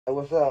Hey,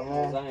 what's up,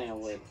 man? I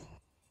am with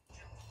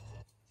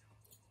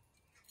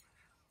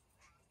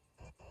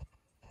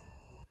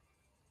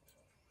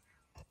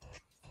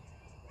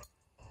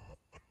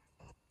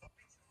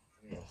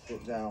Yeah,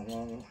 sit down,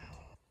 man.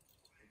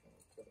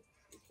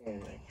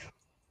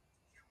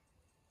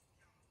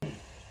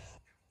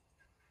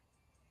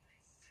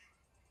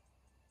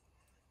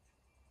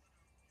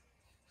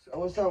 So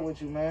what's up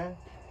with you, man?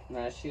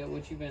 Nah, shit,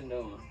 what you been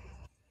doing?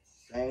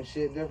 Same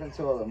shit, different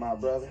toilet, my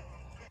brother.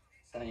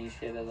 Same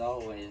shit as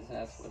always.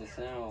 That's what it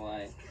sounds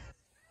like.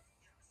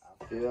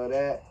 I feel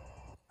that.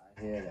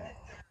 I hear that.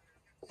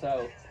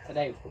 So,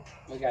 today,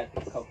 we got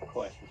a couple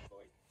questions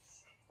for you.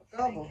 A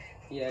couple.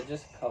 Yeah,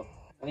 just a couple.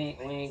 We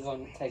ain't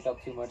gonna take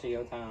up too much of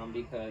your time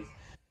because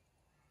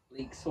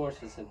leaked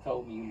sources have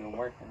told me you've been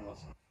working on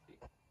some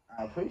shit.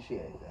 I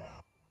appreciate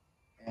that.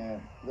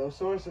 And those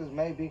sources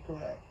may be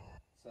correct.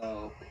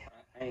 So,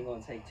 I ain't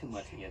gonna take too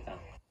much of your time.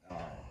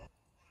 Alright.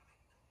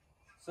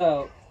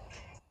 So,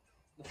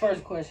 the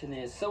first question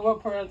is, so what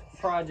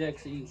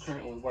projects are you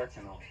currently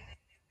working on?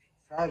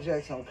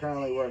 Projects I'm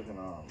currently working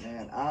on,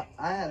 man. I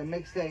had a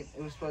mixtape.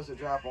 It was supposed to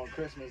drop on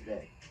Christmas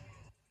Day.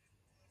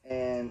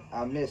 And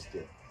I missed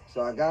it.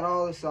 So I got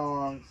all the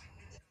songs.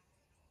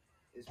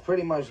 It's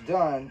pretty much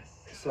done.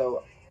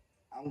 So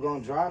I'm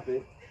going to drop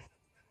it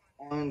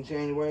on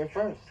January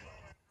 1st.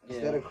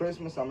 Instead of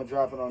Christmas, I'm going to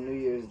drop it on New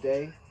Year's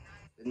Day.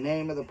 The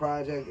name of the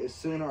project is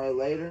Sooner or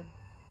Later.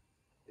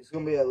 It's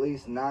going to be at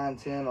least 9,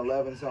 10,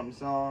 11 something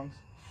songs.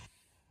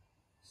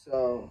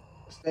 So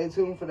stay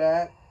tuned for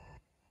that.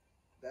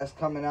 That's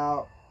coming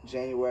out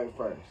January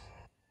 1st.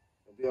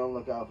 So be on the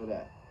lookout for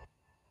that.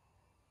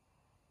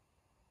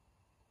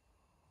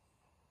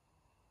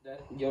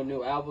 Your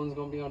new album's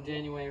gonna be on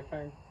January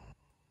 1st?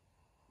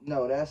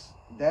 No, that's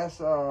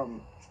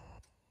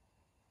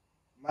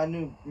my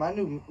new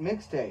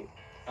mixtape.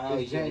 Oh,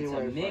 It's yeah, it's a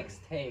January 1st.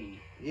 mixtape.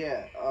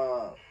 Yeah,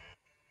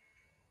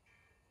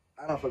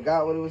 I don't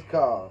forgot what it was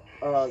called.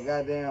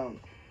 Goddamn,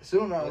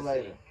 Sooner or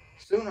Later.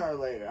 Sooner or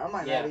Later. I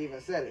might not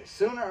even said it.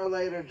 Sooner or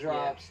Later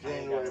drops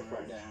January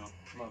 1st.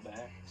 My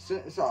bad.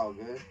 It's all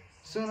good.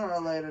 Sooner or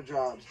Later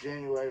drops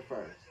January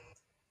 1st.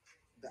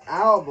 The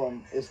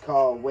album is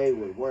called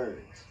Wayward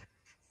Words.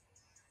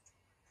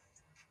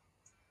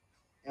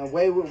 And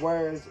Wayward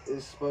Words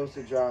is supposed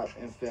to drop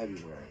in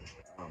February.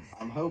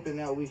 I'm hoping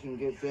that we can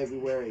get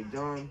February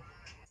done.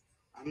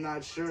 I'm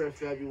not sure if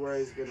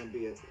February is gonna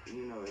be,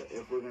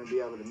 if we're gonna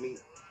be able to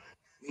meet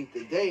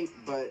the date,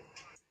 but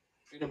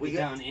it'll be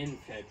done in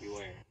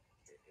February.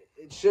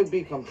 It should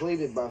be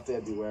completed by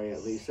February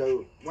at least.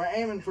 So we're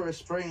aiming for a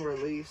spring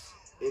release.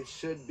 It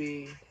should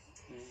be,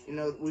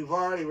 we've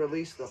already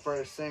released the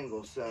first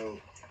single, so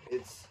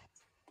it's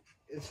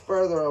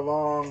further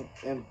along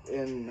in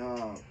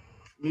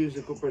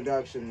musical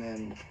production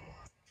than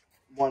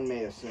one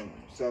may assume.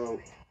 So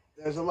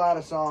there's a lot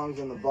of songs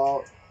in the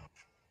vault.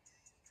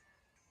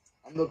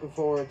 I'm looking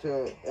forward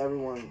to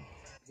everyone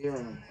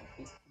hearing them.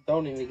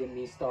 Don't even get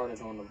me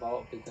started on the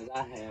vault because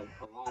I have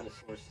a lot of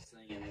sources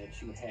saying that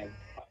you have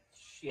a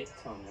shit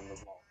ton in the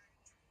vault.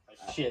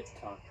 A shit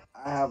ton.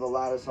 I have a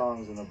lot of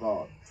songs in the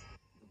vault.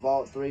 The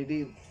Vault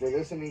 3D. We're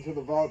listening to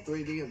the Vault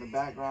 3D in the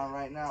background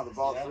right now. The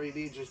Vault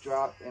 3D just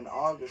dropped in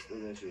August of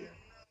this year.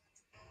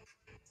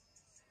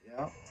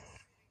 Yeah.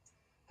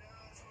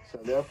 So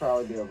there'll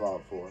probably be a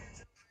Vault 4.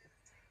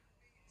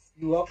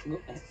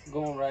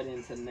 Going right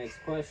into the next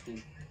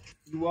question.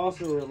 You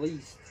also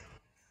released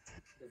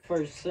the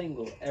first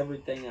single,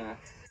 Everything I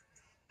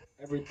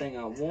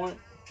Want.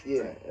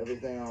 Yeah,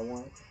 Everything I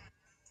Want.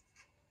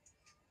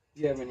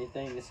 You have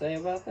anything to say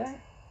about that?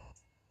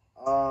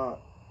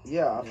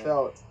 Yeah, I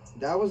felt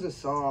that was a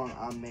song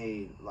I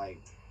made.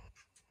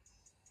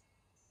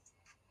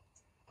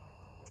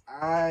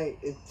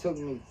 It took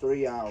me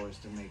 3 hours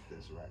to make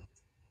this record.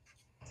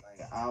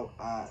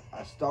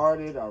 I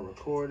started, I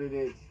recorded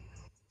it,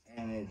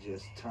 and it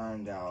just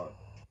turned out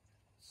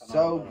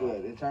so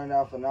good. It turned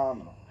out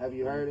phenomenal. Have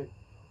you heard it?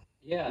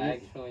 Yeah,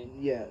 actually.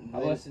 Yeah. I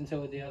listened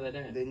to it the other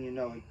day. Then you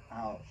know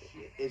how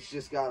it's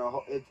just got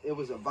it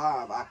was a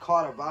vibe. I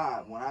caught a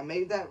vibe. When I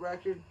made that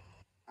record,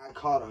 I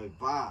caught a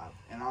vibe.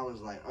 And I was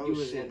like, oh, you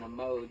was shit. In the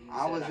mode.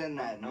 I was in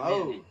that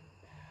mode.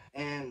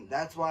 And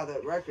that's why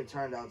that record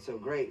turned out so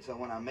great. So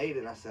when I made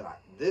it, I said,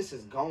 this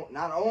is going,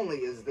 not only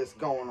is this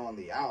going on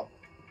the album,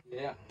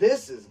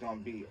 this is going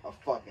to be a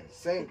fucking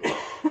single.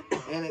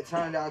 And it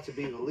turned out to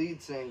be the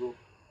lead single.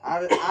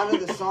 Out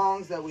of the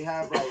songs that we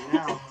have right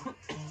now,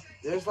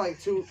 there's like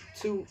two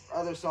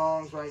other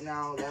songs right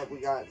now that we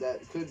got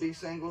that could be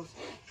singles,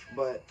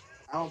 but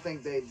I don't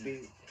think they'd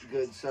be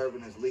good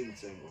serving as lead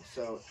singles.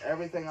 So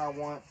Everything I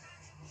Want,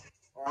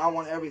 or I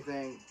Want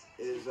Everything,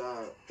 is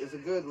a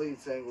good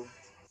lead single.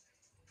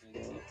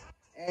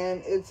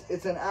 And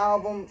it's an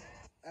album,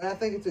 and I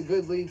think it's a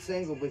good lead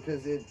single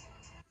because it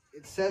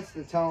sets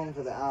the tone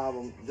for the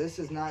album. This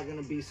is not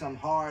going to be some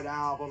hard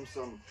album,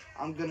 some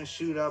I'm going to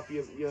shoot up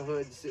your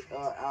hood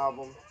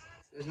album.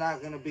 There's not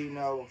going to be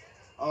no,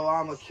 oh,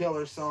 I'm a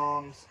killer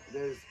songs.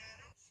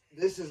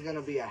 This is going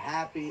to be a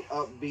happy,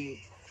 upbeat,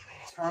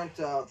 turned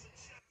up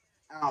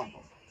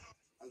album.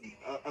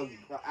 a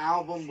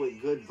album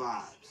with good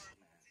vibes.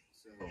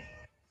 So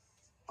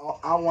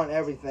I Want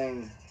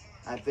Everything,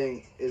 I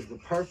think, is the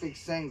perfect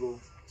single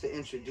to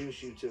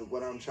introduce you to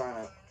what I'm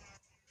gonna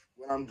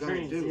do.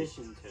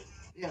 Transition to.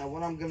 Yeah,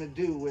 what I'm gonna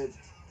do with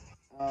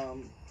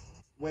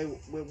Wayward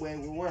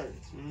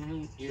Words.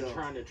 Mm-hmm. You're So,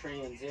 trying to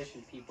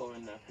transition people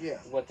into yeah.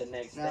 what the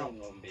next Now, thing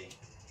gonna be.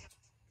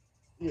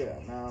 Yeah.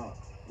 Now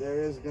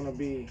there is gonna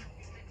be.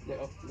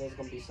 There's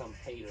gonna be some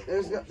hater.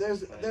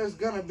 There's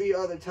gonna be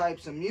other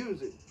types of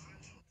music,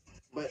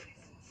 but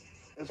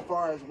as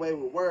far as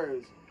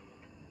Wayward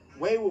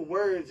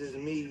Words is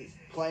me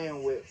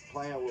playing with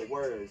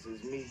words.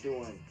 Is me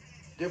doing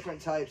different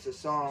types of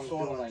songs.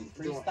 Sort of like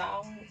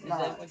freestyle. Is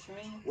that what you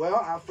mean? Well,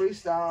 I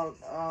freestyled.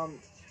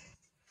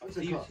 What's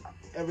it called?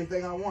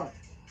 Everything I Want.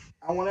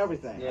 I want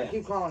everything. Yeah. I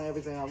keep calling it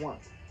Everything I Want.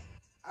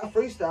 I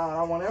freestyled.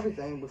 I want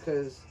everything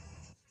because,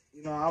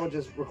 you know, I would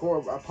just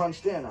record. I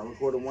punched in. I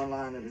recorded one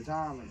line at a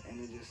time,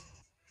 and it just.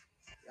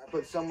 I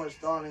put so much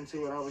thought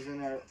into it. I was in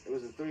there. It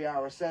was a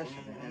 3-hour session,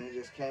 and it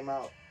just came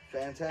out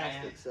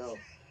fantastic. So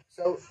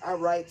I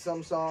write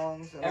some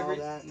songs and all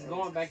that.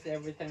 Going back to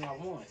Everything I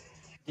Want.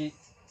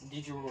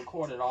 Did you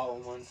record it all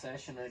in one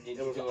session, or did you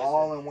do it? It was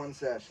all in one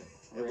session.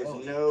 It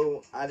Really?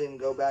 was I didn't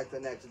go back the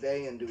next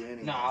day and do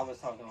anything. No, I was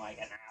talking like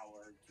an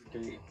hour,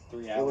 3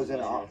 hours. It was in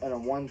a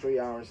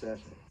 1-3-hour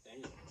session.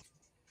 Damn.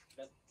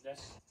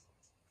 That's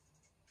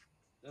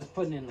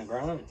putting in the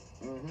grind.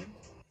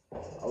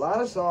 A lot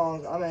of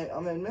songs, I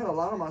admit a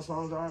lot of my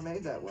songs aren't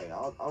made that way.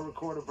 I'll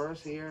record a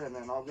verse here, and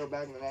then I'll go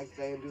back the next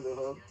day and do the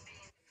hook.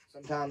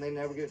 Sometimes they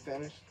never get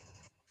finished.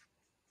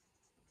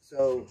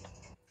 So...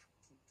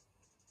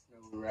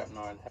 We rap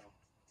Naruto.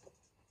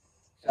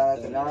 Shout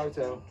out to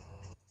Naruto.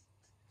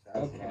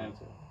 Okay.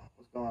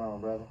 What's going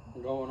on, brother?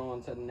 Going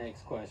on to the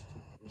next question.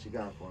 What you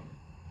got for me?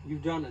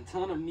 You've done a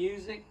ton of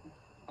music,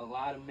 a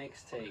lot of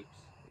mixtapes.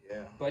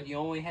 Yeah. But you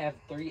only have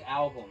 3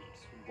 albums.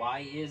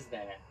 Why is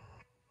that?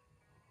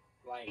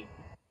 Like,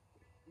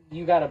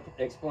 you gotta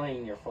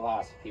explain your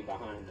philosophy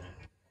behind that.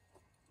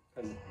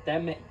 Because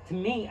to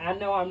me, I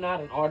know I'm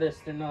not an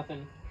artist or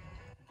nothing,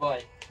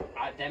 but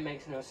that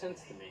makes no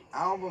sense to me.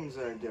 Albums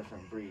are a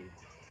different breed.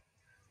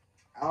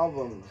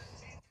 Albums,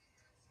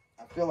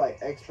 I feel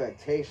like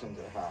expectations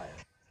are higher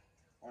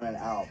on an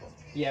album.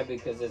 Yeah,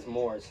 because it's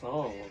more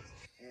songs.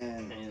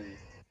 And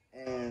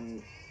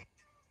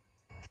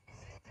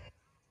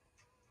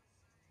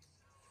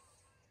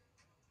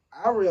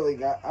I really,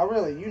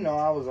 you know,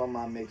 I was on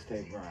my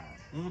mixtape grind.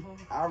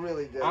 I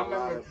really did. I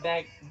remember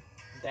back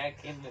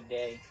in the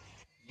day,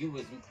 you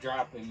was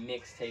dropping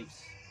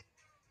mixtapes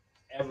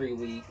every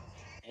week,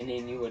 and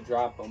then you would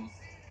drop a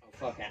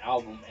fucking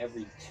album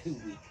every 2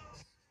 weeks.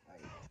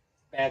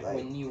 Back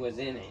when you was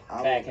in it,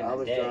 I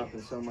was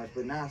dropping so much,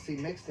 but now see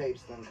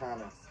mixtapes done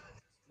kind of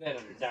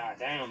died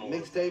down.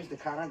 Mixtapes that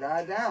kind of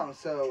died down,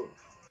 so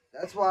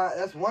that's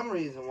one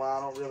reason why I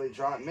don't really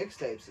drop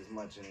mixtapes as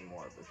much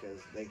anymore,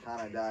 because they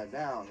kind of died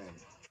down.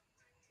 And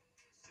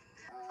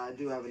I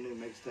do have a new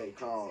mixtape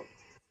called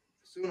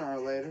Sooner or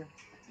Later,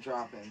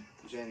 dropping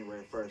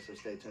January 1st, so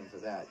stay tuned for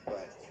that.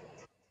 But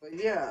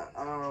yeah,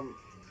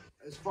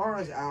 as far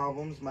as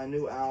albums, my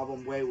new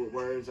album, Wayward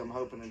Words, I'm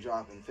hoping to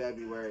drop in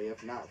February.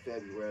 If not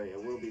February,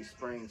 it will be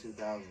spring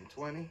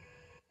 2020. And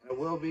it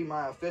will be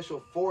my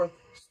official 4th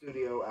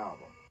studio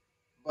album.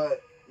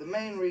 But the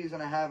main reason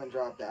I haven't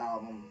dropped the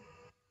album,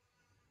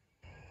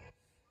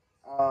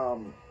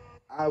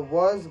 I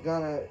was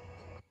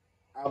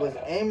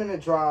aiming to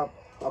drop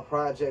a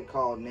project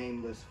called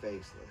Nameless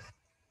Faceless.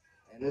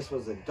 And this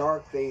was a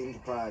dark themed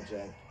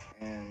project,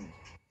 and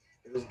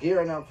it was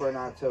gearing up for an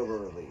October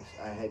release.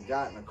 I had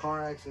gotten a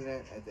car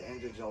accident at the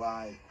end of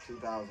July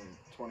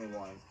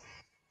 2021.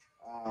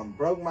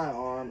 Broke my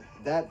arm.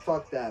 That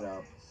fucked that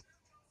up.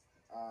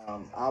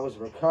 I was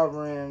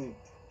recovering.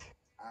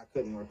 I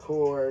couldn't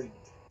record.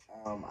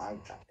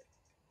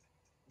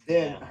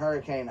 Then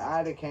Hurricane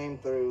Ida came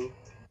through,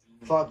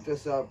 fucked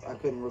us up. I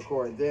couldn't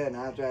record then.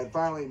 After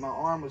my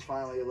arm was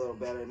finally a little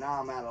better.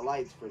 Now I'm out of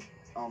lights for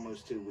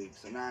almost 2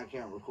 weeks, so now I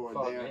can't record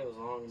there. It was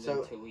longer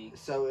than 2 weeks.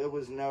 So it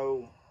was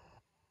no.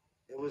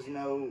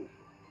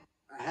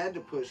 I had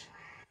to push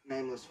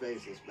Nameless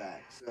Faceless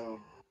back. So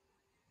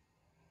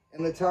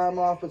in the time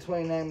off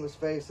between Nameless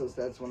Faceless,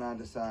 that's when I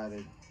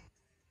decided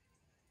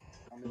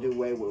I'm gonna do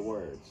Wayward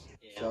Words.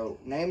 Yeah. So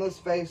Nameless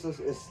Faceless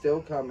is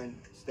still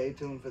coming. Stay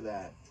tuned for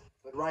that.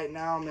 But right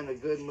now I'm in a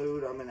good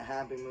mood. I'm in a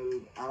happy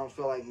mood. I don't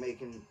feel like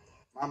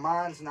my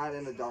mind's not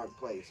in a dark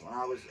place. When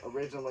I was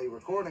originally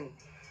recording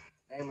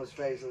Nameless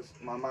Faceless,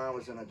 my mind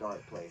was in a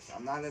dark place.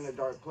 I'm not in a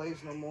dark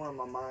place no more.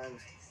 My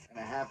mind's in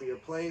a happier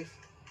place.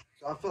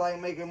 So I feel like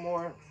making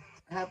more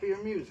happier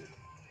music.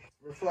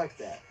 Reflect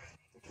that.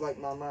 Reflect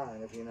my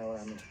mind, if you know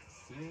what I mean.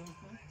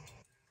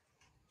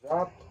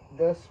 Dropped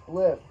the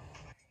split.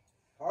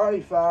 Party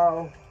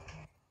foul.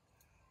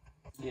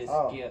 Skip.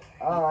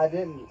 Oh, I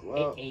didn't.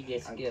 Well, he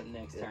gets skipped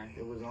next turn.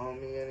 It was on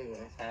me anyway.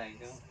 That's how you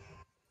go.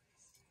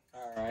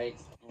 Alright,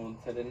 on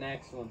to the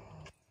next one.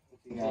 What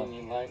you got?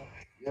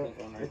 Yep.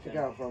 What you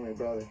got for me,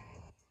 brother?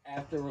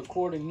 After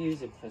recording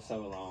music for so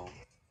long,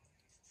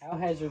 How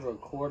has your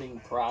recording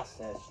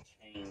process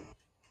changed?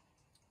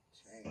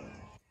 Change.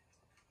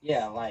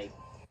 Yeah, like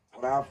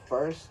When I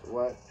first,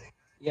 what?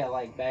 yeah,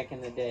 like back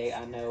in the day.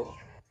 I know.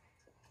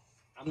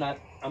 I'm not.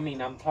 I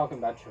mean, I'm talking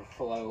about your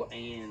flow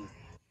and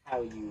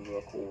how you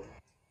record.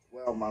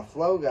 Well, my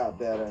flow got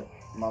better.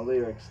 My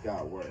lyrics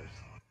got worse.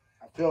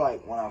 I feel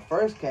like when I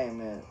first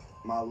came in,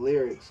 my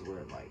lyrics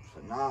were like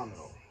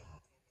phenomenal.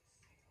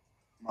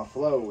 My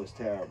flow was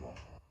terrible.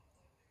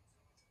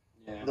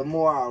 Yeah. The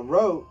more I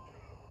wrote,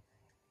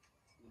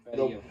 The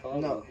better your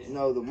flow is.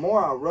 no, the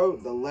more I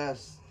wrote, the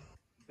less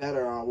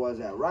better I was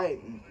at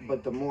writing.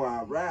 But the more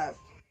I rapped,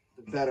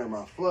 the better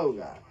my flow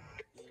got.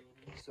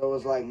 So it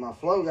was like my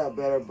flow got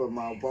better, but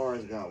my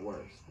bars got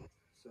worse.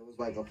 So it was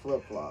like a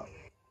flip flop.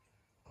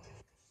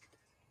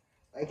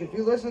 Like if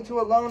you listen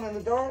to Alone in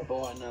the Dark,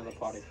 Boy, another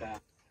party foul.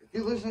 if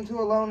you listen to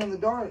Alone in the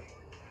Dark,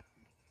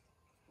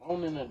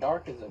 Alone in the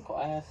Dark is a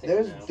classic.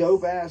 there's now.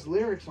 dope ass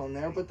lyrics on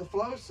there, but the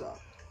flow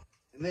sucked.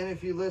 And then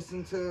if you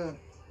listen to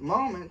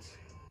Moments,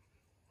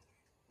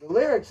 the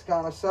lyrics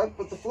kind of suck,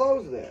 but the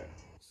flow's there.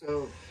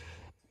 So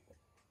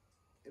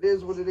it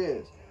is what it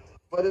is.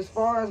 But as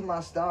far as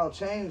my style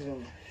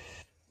changing,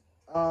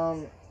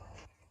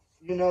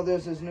 you know,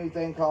 there's this new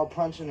thing called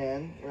punching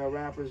in, where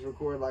rappers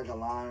record like a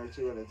line or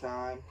two at a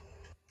time.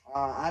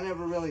 I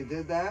never really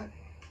did that.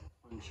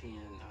 Punch in.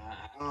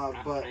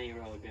 But I ain't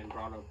really been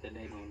brought up to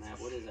date on that.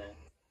 What is that?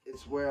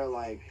 it's where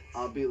like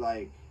I'll be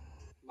like,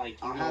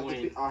 Like you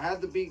I'll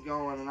have the beat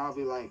going, and I'll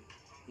be like,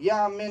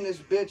 yeah, I'm in this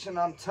bitch and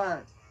I'm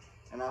turned,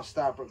 and I'll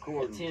stop for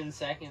recording. 10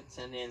 seconds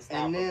and then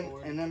stop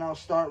recording. And then I'll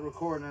start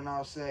recording and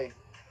I'll say,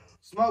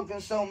 smoking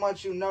so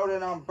much you know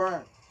that I'm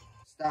burnt.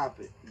 Stop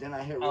it. Then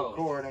I hit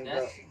record and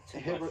go.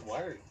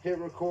 Hit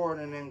record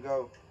and then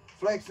go.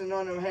 Flexing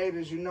on them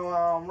haters, you know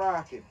how I'm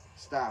rocking.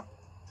 Stop it.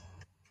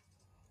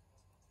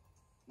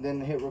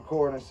 Then hit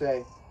record and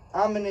say,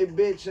 I'm in it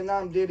bitch and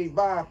I'm diddy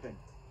bopping.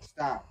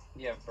 Stop.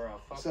 Yeah, bro.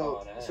 Fuck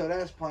all that. So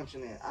that's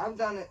punching in. I've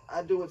done it.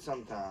 I do it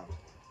sometimes.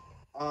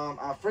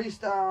 I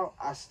freestyle.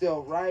 I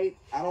still write.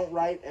 I don't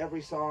write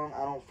every song.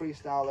 I don't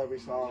freestyle every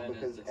song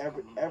because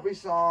every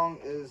song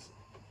is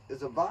a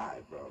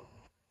vibe, bro.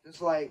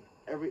 Just like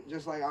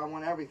I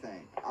Want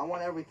Everything. I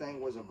Want Everything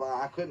was a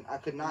vibe. I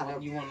could not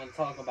have. You want to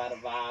talk about a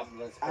vibe?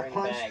 Let's bring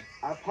back.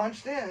 I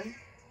punched in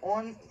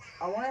on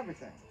I Want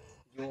Everything.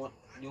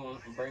 You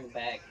want to bring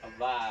back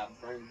a vibe?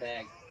 Bring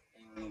back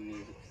Alien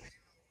Music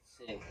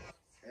 6.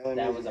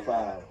 Alien Music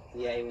 5.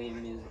 The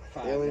Alien Music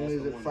 5. Alien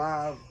Music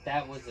 5.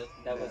 That was a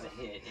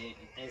hit.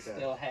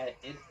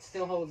 It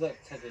still holds up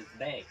to this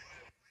day.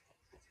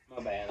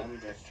 My bad. I'm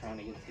just trying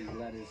to get these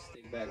letters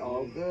stick back.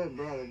 Oh, good,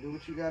 brother. Do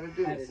what you gotta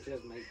do. I had to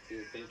just make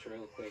this bitch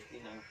real quick, you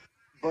know.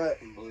 But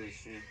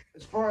bullshit.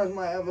 As far as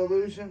my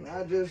evolution,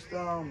 I just you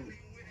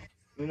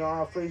know,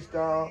 I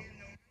freestyle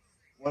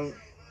when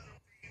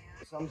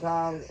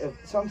sometimes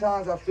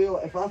I feel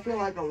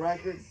like a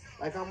record,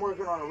 like I'm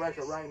working on a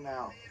record right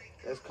now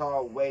that's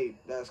called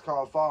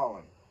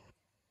Falling.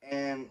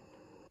 And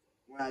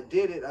when I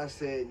did it, I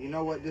said, you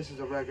know what, this is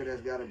a record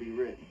that's gotta be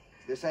written.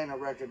 This ain't a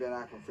record that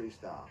I can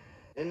freestyle.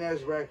 Then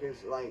there's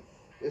records like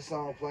this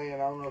song playing, I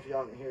don't know if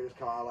y'all can hear this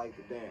called I Like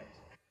to Dance.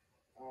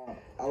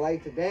 I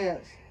Like to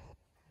Dance,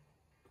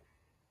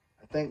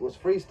 I think was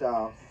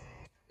freestyle.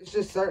 It's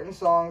just certain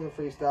songs are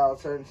freestyle,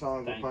 certain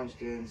songs are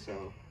punched in,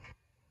 so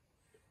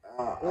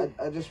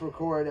I just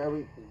record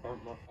every,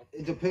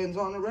 it depends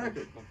on the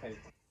record.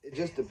 It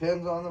just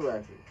depends on the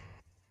record.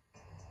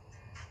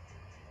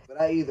 But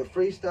I either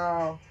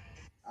freestyle,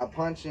 I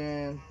punch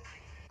in,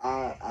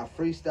 I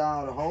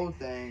freestyle the whole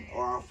thing,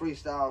 or I'll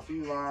freestyle a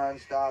few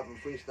lines, stop and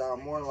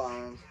freestyle more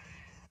lines,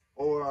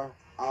 or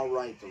I'll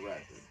write the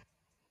record.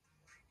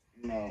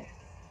 You know,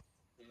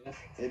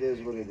 it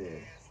is what it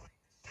is.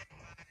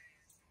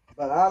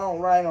 But I don't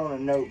write on a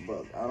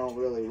notebook. I don't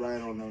really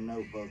write on no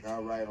notebook. I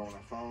write on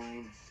a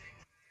phone.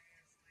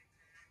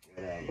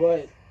 Whatever.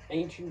 But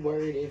ain't you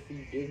worried if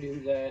you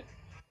do that,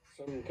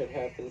 something could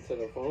happen to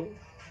the phone?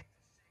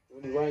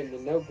 When you write in the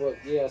notebook,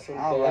 yeah,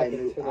 something could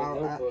happen to the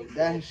notebook.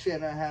 That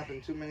shit done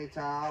happened too many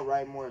times. I'll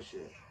write more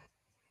shit.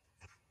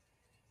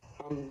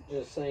 I'm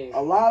just saying.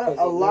 A lot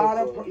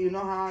of, you know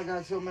how I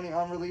got so many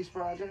unreleased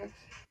projects?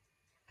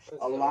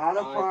 A lot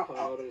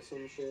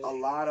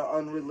of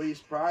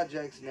unreleased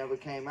projects never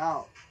came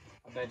out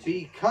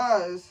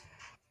because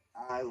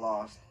I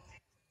lost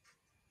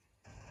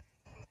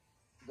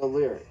the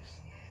lyrics,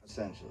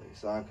 essentially.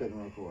 So I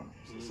couldn't record them.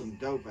 So some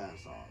dope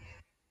ass songs.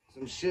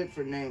 Some shit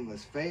for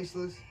Nameless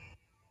Faceless.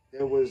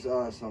 There was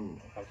the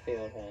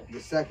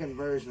second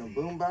version of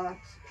Boombox.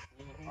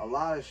 A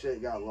lot of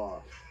shit got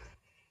lost.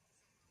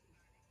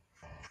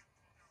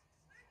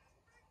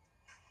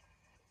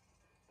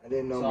 I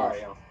didn't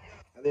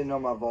know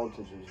my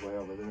voltage was way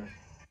over there.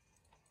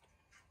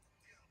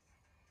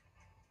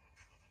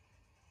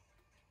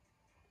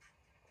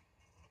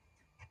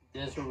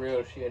 This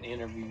real shit,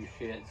 interview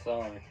shit,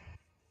 sorry.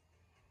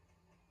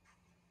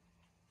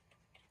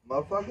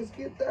 Motherfuckers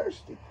get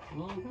thirsty.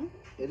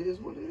 It is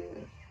what it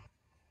is.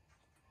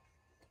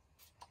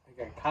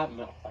 I got cotton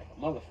mouth like a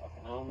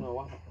motherfucker. I don't know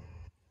why.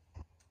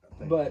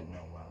 think But they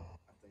know well.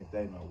 I think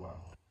they know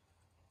well.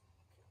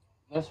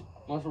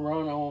 Let's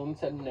run on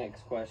to the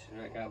next question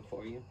I got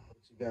for you. What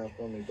you got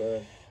for me,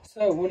 bud?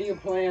 So, what are your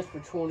plans for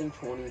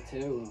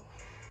 2022?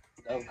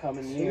 The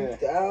upcoming year.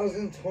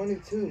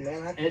 2022,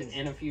 man.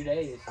 In a few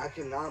days. I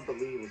cannot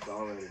believe it's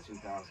already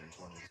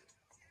 2022.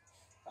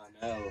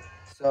 I know.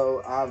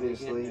 So,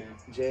 obviously,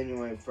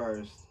 January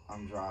 1st,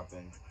 I'm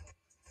dropping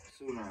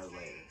sooner or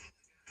later.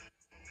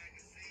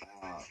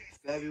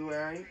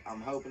 February,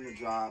 I'm hoping to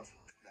drop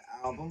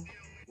the album,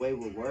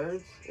 Wayward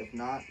Words. If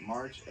not,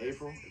 March,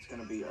 April. It's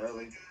going to be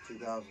early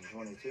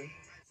 2022.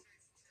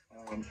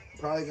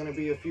 Probably going to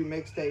be a few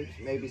mixtapes,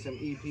 maybe some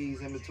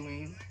EPs in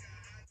between.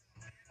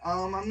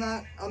 I'm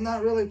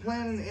not really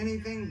planning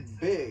anything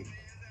big.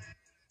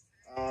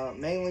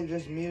 Mainly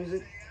just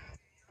music.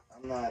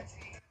 I'm not.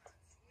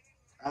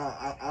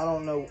 I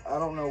don't know. I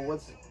don't know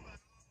what's.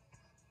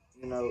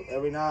 You know,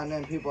 every now and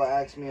then people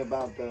ask me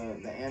about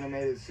the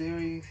animated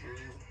series.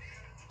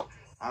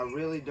 I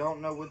really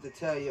don't know what to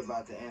tell you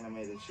about the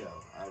animated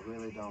show. I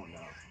really don't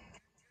know.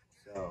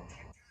 So,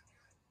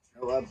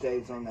 no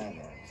updates on that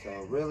end. So,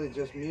 really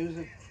just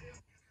music.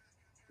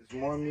 There's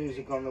more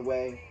music on the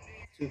way.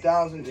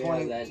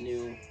 2020. Yeah, that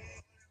new.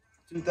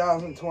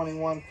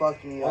 2021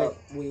 fucked me up.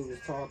 We was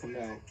talking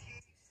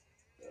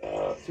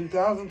about.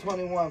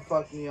 2021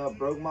 fucked me up.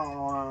 Broke my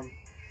arm.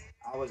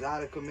 I was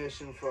out of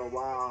commission for a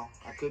while.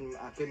 I couldn't.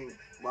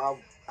 Well,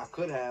 I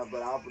could have,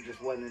 but I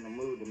just wasn't in the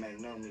mood to make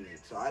no music.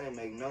 So I didn't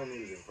make no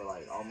music for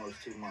like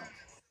almost 2 months.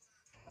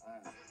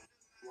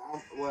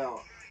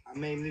 Well, I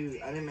made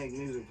music. I didn't make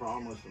music for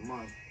almost a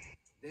month.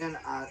 Then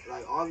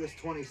like August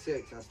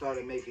 26th, I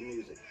started making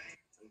music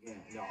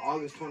again. You know,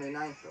 August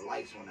 29th, the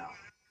lights went out.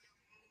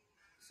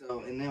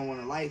 So, and then when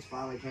the lights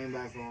finally came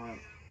back on,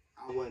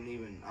 I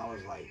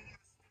was like,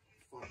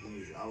 fuck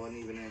music. I wasn't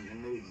even in the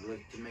mood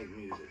to make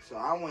music. So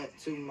I went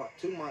 2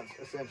 months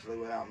essentially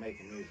without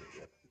making music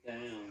yet.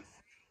 Damn.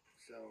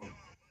 So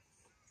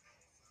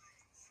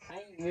I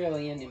ain't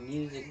really in the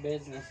music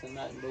business or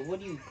nothing, but what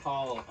do you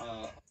call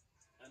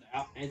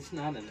it's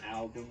not an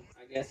album.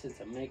 I guess it's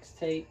a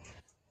mixtape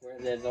where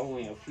there's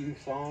only a few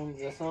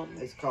songs or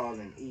something. It's called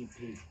an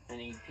EP.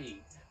 An EP.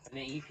 And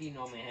the EP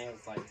normally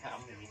has like how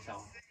many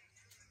songs?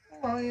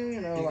 Well,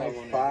 you know,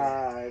 like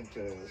 5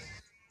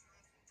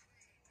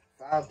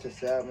 to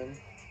 7.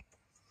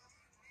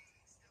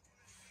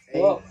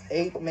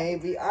 Eight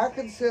maybe. I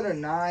consider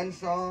 9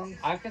 songs.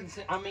 I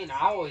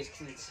always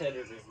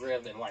considered it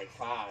really like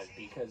 5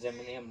 because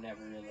Eminem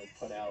never really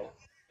put out.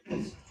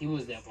 Because he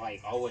was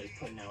like always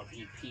putting out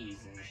EPs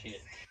and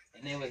shit,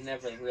 and there was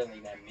never really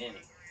that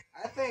many.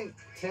 I think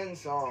 10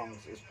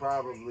 songs is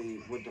probably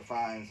what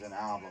defines an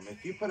album.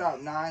 If you put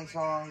out 9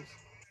 songs,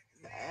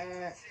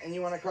 and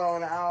you want to call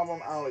it an album,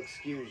 I'll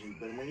excuse you.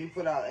 But when you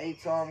put out 8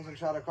 songs and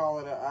try to call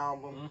it an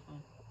album,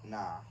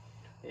 nah.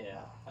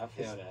 Yeah, I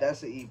feel that.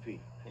 That's an EP.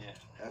 Yeah.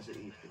 That's an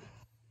EP.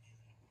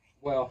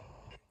 Well,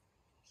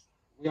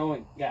 we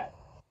only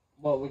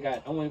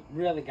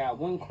really got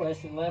one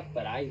question left,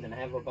 but I even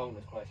have a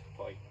bonus question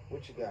for you.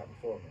 What you got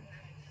before me?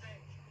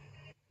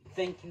 You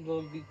think you're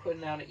going to be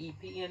putting out an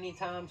EP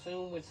anytime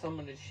soon with some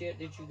of the shit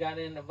that you got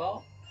in the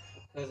vault?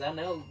 Because I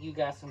know you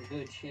got some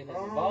good shit in the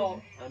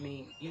vault. I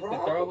mean, you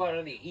could throw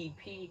out the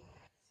EP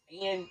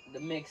and the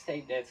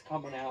mixtape that's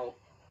coming out,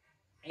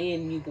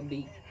 and you could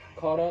be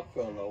caught up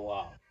for a little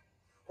while.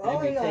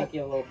 Maybe take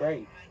you a little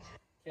break.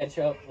 Catch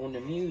up on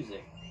the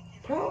music.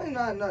 Probably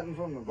not nothing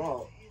from the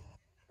vault.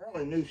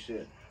 Probably new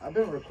shit. I've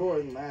been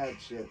recording mad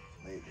shit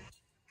lately.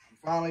 I'm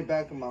finally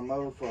back in my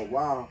mode for a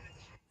while.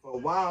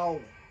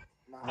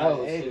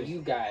 So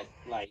you got,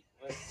 like,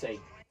 let's say,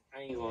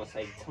 I ain't gonna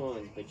say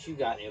tons, but you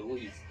got at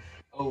least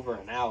over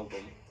an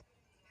album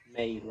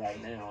made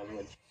right now is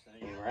what you're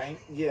saying, right?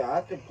 Yeah,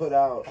 I could put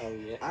out. Oh,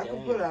 yeah. I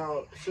could put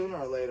out sooner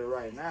or later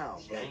right now,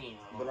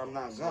 but I'm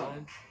not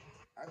gonna.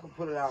 I could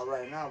put it out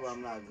right now, but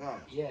I'm not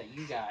gonna. Yeah,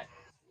 you got.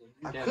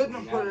 I couldn't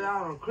have put it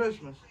out on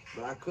Christmas,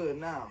 but I could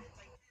now.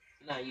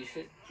 No, you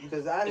should.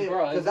 Because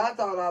I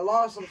thought I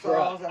lost some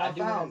songs and I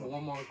do found have them.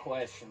 one more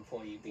question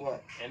for you.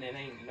 What? And it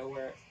ain't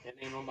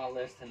on my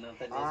list or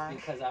nothing. It's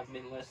because I've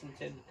been listening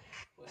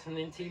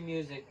to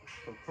music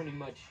for pretty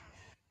much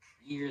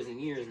years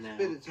and years now.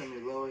 Spit it to me,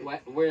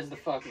 Lloyd. Where's the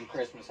fucking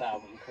Christmas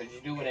album? Because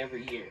you do it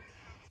every year.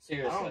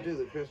 Seriously. I don't do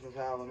the Christmas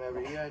album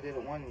every year. I did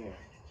it one year.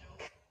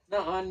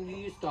 No, you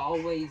used to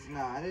always.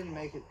 No, I didn't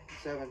make it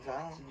 7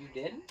 times. You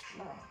didn't?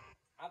 No.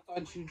 I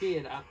thought you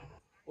did.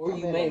 Or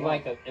you made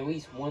like at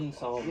least one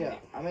song. Yeah,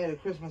 I made a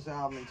Christmas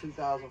album in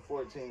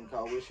 2014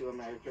 called "Wish You a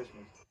Merry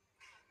Christmas."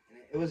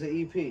 It was an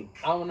EP.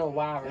 I don't know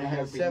why I remember. It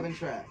had 7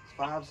 tracks,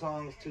 5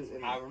 songs, 2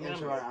 intro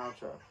and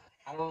outro.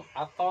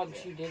 I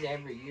thought you did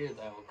every year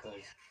though,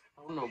 because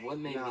I don't know what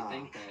made me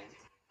think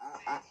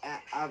that.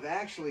 I've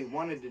actually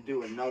wanted to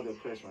do another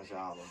Christmas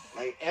album.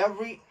 Like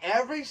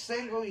every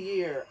single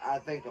year, I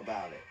think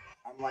about it.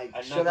 I'm like,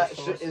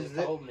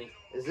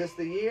 is this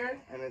the year?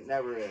 And it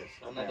never is.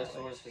 Another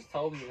source has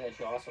told me that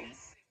you also are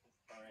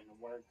in the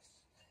works.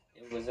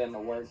 It was in the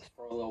works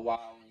for a little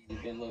while, and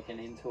you've been looking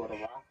into a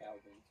rock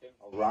album too.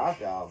 A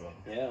rock album?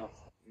 Yeah.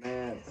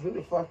 Man, who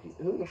the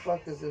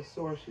fuck is this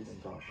source you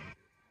been talking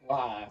to?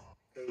 Why?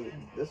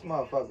 This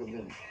motherfucker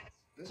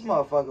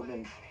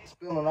been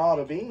spilling all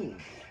the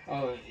beans.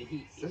 Oh,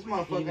 This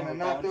motherfucker he done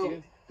knocked over.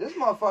 you? This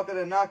motherfucker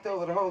done knocked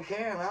over the whole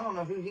can. I don't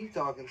know who he's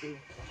talking to.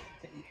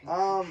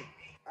 I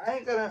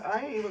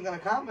ain't even gonna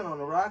comment on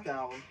the rock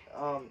album.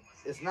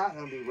 It's not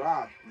gonna be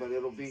rock, but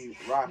it'll be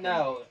rock.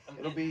 No,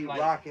 it'll be like,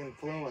 rock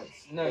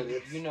influence. No,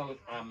 you know what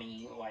I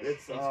mean. Like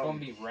it's gonna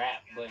be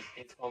rap, but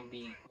it's gonna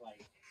be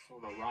like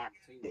sort of rock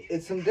too.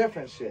 It's some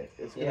different shit.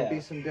 It's gonna be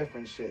some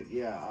different shit.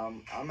 Yeah.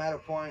 I'm at a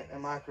point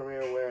in my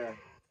career where,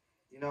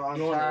 you know, I'm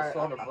tired.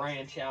 Sort of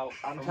branch out.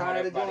 I'm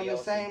tired of doing the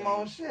same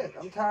old shit.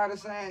 I'm tired of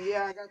saying,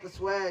 yeah, I got the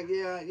swag.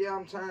 Yeah,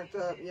 I'm turned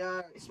up.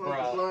 Yeah,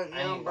 smoking blunt.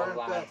 Yeah, I'm burnt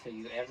up. To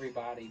you.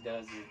 Everybody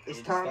does it.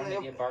 It's time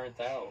to get burnt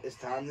out. It's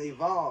time to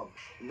evolve.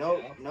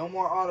 No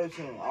more auto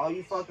tune. All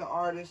you fucking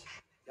artists,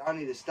 y'all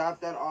need to stop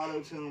that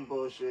auto tune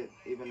bullshit.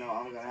 Even though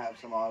I'm gonna have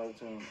some auto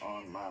tune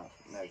on my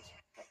next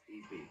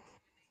EP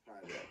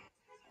project,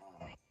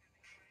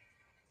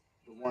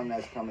 the one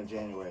that's coming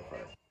January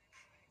 1st.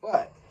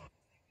 But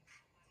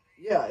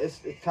yeah,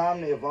 it's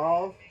time to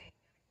evolve.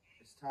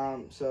 It's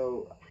time.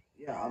 So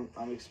yeah,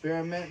 I'm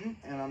experimenting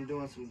and I'm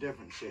doing some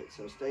different shit.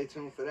 So stay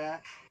tuned for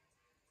that.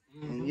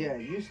 Mm-hmm. And yeah,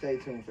 you stay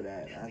tuned for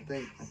that. I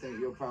think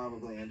you'll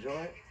probably enjoy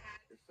it.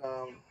 It's,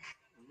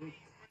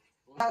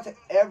 shout out to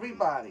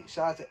everybody.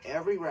 Shout out to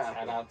every rapper.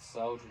 Shout out to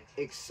Soldier.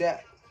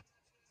 Except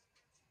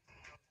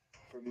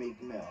for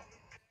Meek Mill.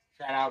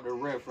 Shout out to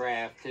Riff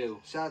Raff too.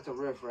 Shout out to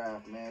Riff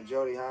Raff, man.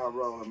 Jody High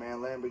Roller, man.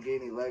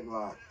 Lamborghini Leg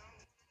Lock.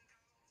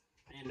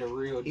 And the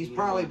real He's G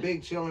probably Money.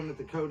 big chilling at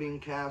the Codeine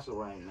Castle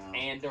right now.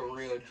 And the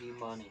real G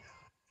Money.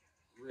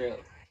 Real.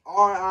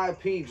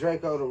 R.I.P.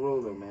 Drakeo the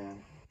Ruler, man.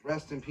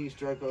 Rest in peace,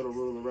 Drakeo the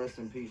Ruler. Rest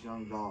in peace,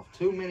 Young Dolph.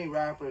 Too many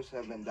rappers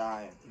have been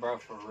dying. Bro,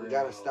 for real. We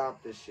gotta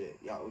stop this shit.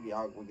 Y'all, we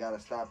gotta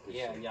stop this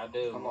shit. Yeah, y'all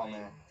do. Come on,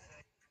 man.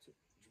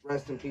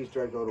 Rest in peace,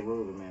 Drakeo the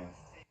Ruler, man.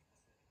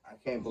 I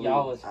can't believe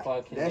y'all was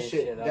fucking that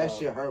shit. That up.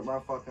 shit hurt my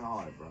fucking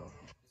heart, bro.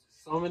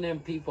 Some of them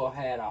people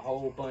had a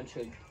whole bunch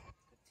of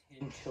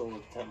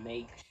potential to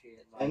make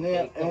shit. Like, and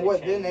then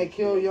Then they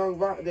killed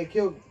They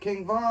killed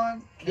King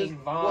Von.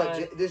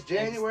 This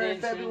January,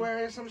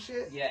 February, or some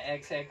shit. Yeah,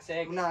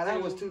 XXX. Nah, that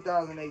was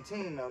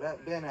 2018 though.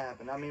 That been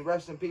happened. I mean,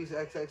 rest in peace,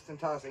 XX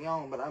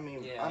Tentacion. But I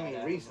mean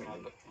recently.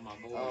 My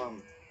boy.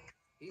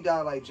 He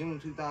died like June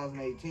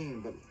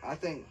 2018, but I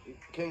think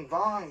King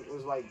Von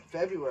was like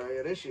February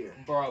of this year.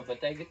 Bro, but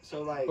they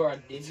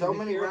so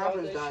many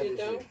rappers died this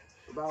year.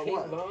 About King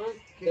what? Von?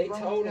 King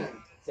Von, told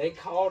him. They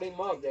called him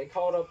up. They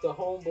called up the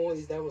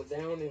homeboys that was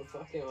down in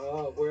fucking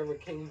wherever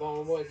King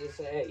Von was. They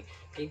said, "Hey,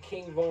 get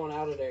King Von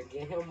out of there.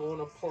 Get him on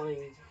a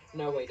plane."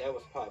 No, wait, that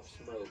was Pop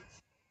Smoke.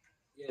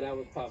 Yeah, that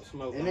was Pop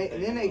Smoke. And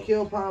then they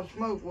killed Pop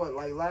Smoke. What,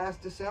 like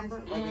last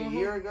December, like a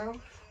year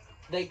ago?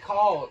 They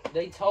told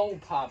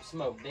Pop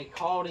Smoke. They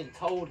called and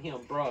told him,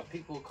 bro,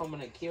 people are coming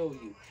to kill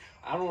you.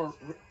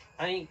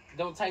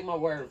 Don't take my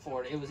word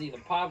for it. It was either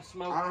Pop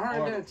Smoke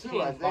or that too,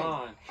 King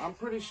Von. I'm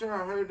pretty sure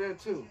I heard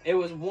that too. It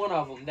was one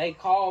of them. They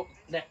called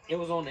that. It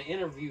was on the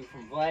interview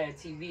from Vlad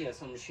TV or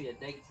some shit.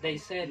 They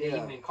said they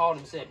even called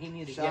him, said he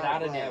needed to get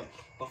out of there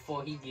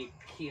before he get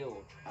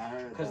killed. I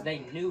heard because they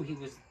knew he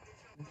was.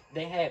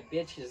 They had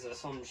bitches or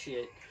some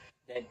shit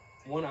that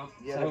one of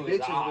the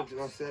bitches was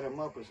gonna set him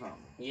up or something.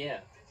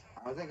 Yeah.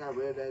 I think I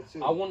read that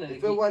too.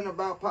 If it wasn't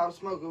about Pop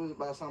Smoke, it was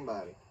about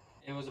somebody.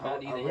 It was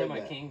about either him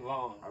or King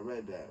Von. I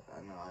read that.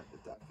 I know.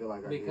 I feel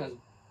like because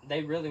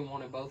they really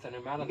wanted both of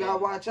them out of there. You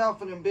gotta watch out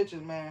for them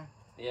bitches, man.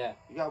 Yeah.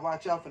 You gotta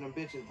watch out for them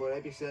bitches, boy.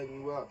 They be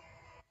setting you up.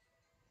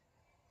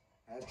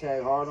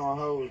 Hashtag hard on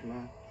hoes,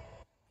 man.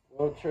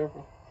 Well,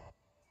 Tripper.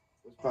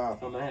 What's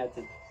poppin'? I'm gonna have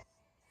to.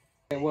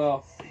 Okay,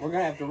 well, we're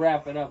gonna have to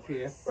wrap it up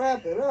here.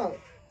 Wrap it up.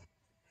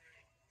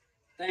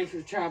 Thanks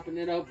for chopping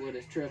it up with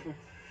us, Tripper.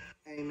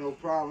 Ain't no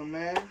problem,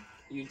 man.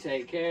 You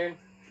take care.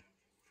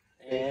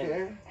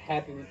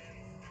 Happy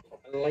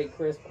late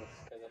Christmas.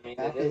 I mean,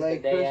 happy it is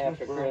late the day Christmas,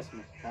 after bro.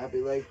 Christmas.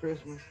 Happy late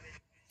Christmas.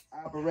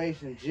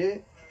 Operation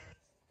Jitt.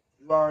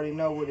 You already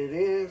know what it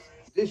is.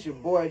 This your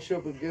boy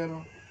Tripper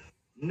Getem.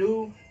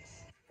 New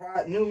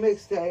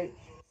mixtape.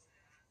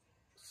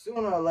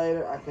 Sooner or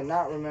later, I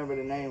cannot remember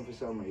the name for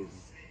some reason.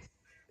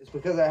 It's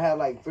because I had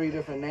like 3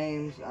 different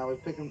names I was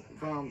picking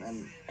from,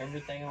 and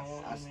everything on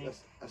one.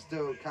 I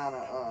still kind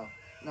of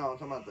no, I'm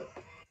talking about the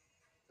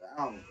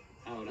album.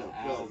 Oh, the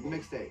album.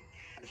 Mixtape.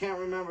 I can't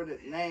remember the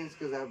names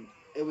because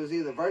it was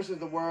either Versus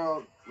the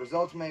World,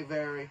 Results May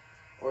Vary,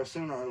 or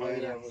Sooner or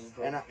Later.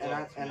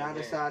 And I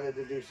decided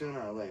to do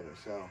Sooner or Later.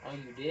 So. Oh,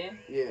 you did?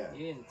 Yeah.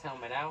 You didn't tell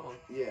me that one.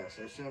 Yeah,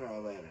 so Sooner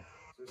or Later.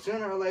 So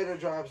Sooner or Later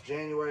drops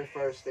January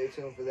 1st. Stay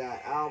tuned for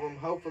that album.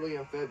 Hopefully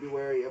in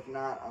February. If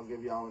not, I'll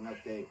give y'all an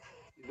update.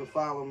 You can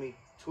follow me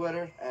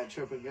Twitter at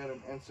Tripper Getem,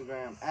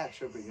 Instagram at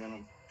Tripper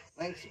Getem.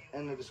 Links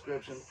in the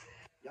description.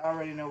 Y'all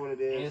already know what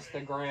it is.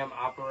 Instagram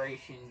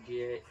Operation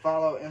Jitt.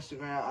 Follow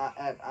Instagram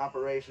at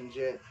Operation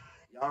Jitt.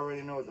 Y'all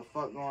already know what the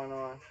fuck going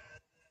on.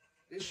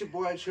 This your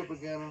boy Tripper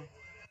Getem.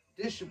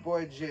 This your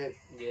boy Jitt.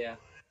 Yeah.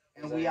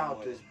 And we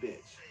out this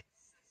bitch.